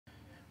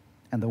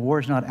And the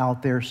war's not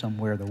out there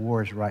somewhere. The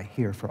war is right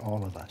here for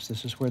all of us.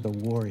 This is where the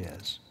war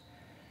is.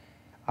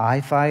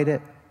 I fight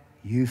it.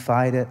 You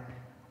fight it.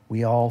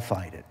 We all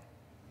fight it.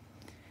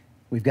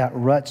 We've got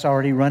ruts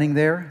already running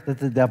there that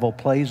the devil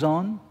plays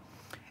on.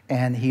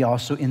 And he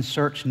also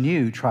inserts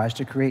tries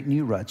to create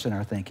new ruts in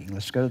our thinking.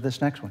 Let's go to this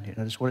next one.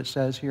 Notice what it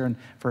says here in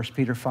 1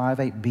 Peter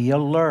 5:8. Be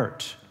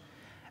alert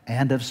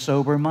and of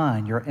sober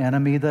mind. Your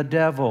enemy, the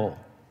devil.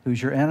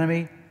 Who's your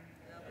enemy?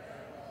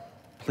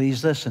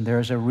 Please listen, there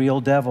is a real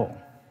devil,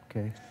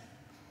 okay?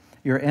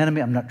 Your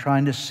enemy, I'm not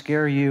trying to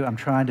scare you. I'm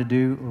trying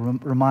to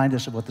remind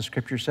us of what the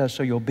Scripture says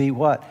so you'll be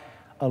what?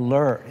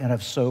 Alert and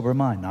of sober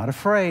mind. Not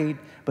afraid,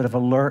 but of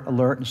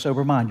alert, and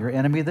sober mind. Your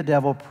enemy, the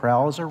devil,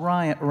 prowls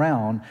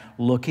around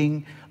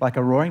looking like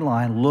a roaring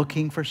lion,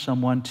 looking for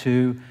someone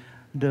to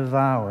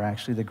devour.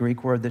 Actually, the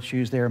Greek word that's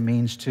used there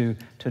means to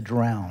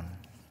drown,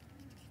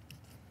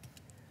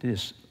 to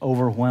just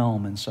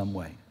overwhelm in some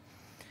way.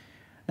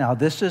 Now,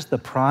 this is the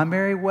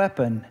primary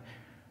weapon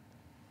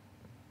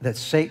that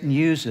Satan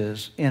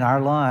uses in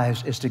our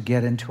lives, is to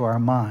get into our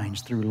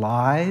minds through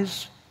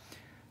lies,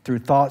 through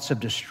thoughts of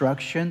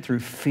destruction, through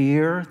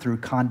fear, through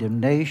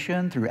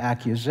condemnation, through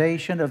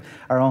accusation of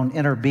our own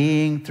inner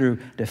being, through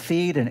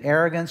defeat and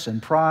arrogance and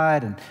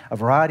pride and a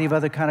variety of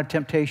other kind of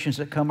temptations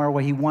that come our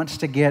way. He wants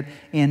to get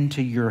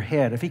into your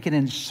head. If he can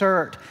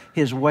insert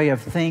his way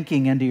of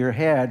thinking into your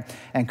head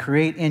and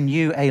create in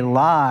you a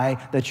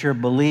lie that you're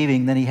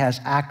believing, then he has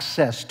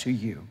access to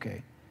you,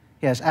 okay?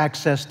 He has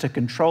access to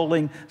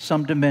controlling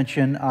some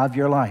dimension of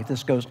your life.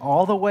 This goes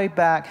all the way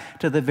back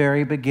to the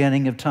very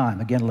beginning of time.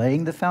 Again,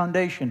 laying the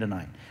foundation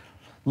tonight.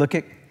 Look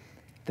at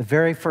the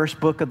very first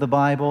book of the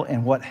Bible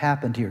and what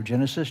happened here.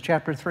 Genesis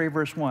chapter 3,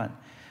 verse 1.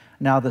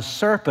 Now the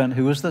serpent,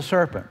 who was the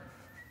serpent?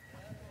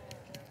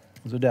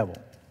 It was the devil.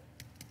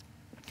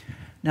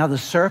 Now the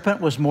serpent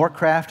was more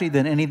crafty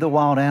than any of the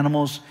wild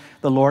animals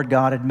the Lord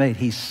God had made.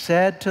 He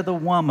said to the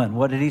woman,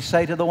 what did he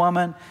say to the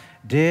woman?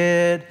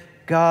 Did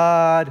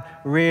God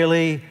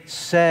really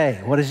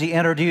say? What is he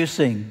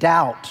introducing?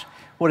 Doubt.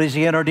 What is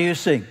he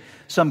introducing?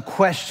 Some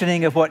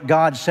questioning of what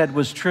God said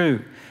was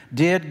true.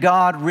 Did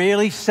God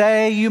really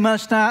say you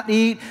must not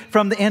eat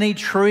from any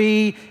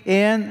tree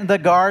in the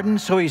garden?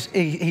 So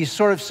he's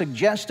sort of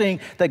suggesting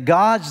that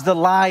God's the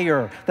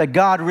liar, that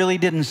God really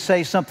didn't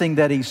say something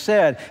that he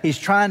said. He's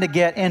trying to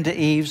get into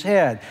Eve's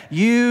head.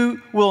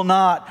 You will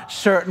not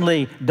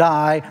certainly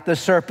die, the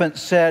serpent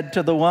said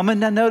to the woman.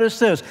 Now notice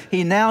this.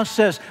 He now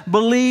says,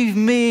 believe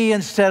me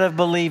instead of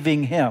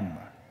believing him.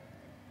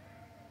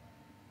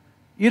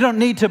 You don't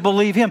need to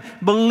believe him.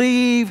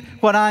 Believe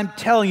what I'm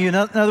telling you. In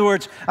other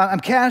words,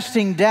 I'm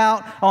casting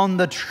doubt on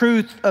the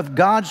truth of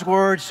God's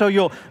word so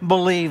you'll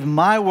believe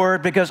my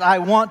word, because I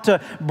want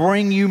to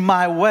bring you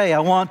my way.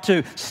 I want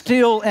to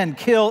steal and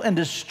kill and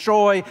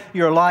destroy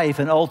your life.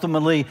 And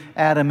ultimately,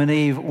 Adam and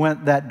Eve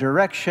went that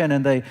direction,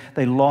 and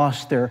they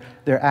lost their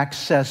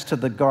access to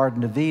the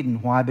Garden of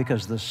Eden. Why?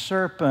 Because the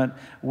serpent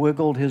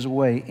wiggled his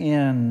way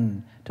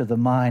in to the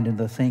mind and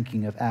the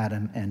thinking of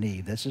Adam and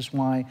Eve. This is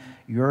why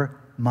your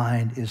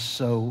mind is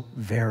so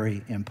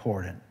very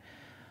important.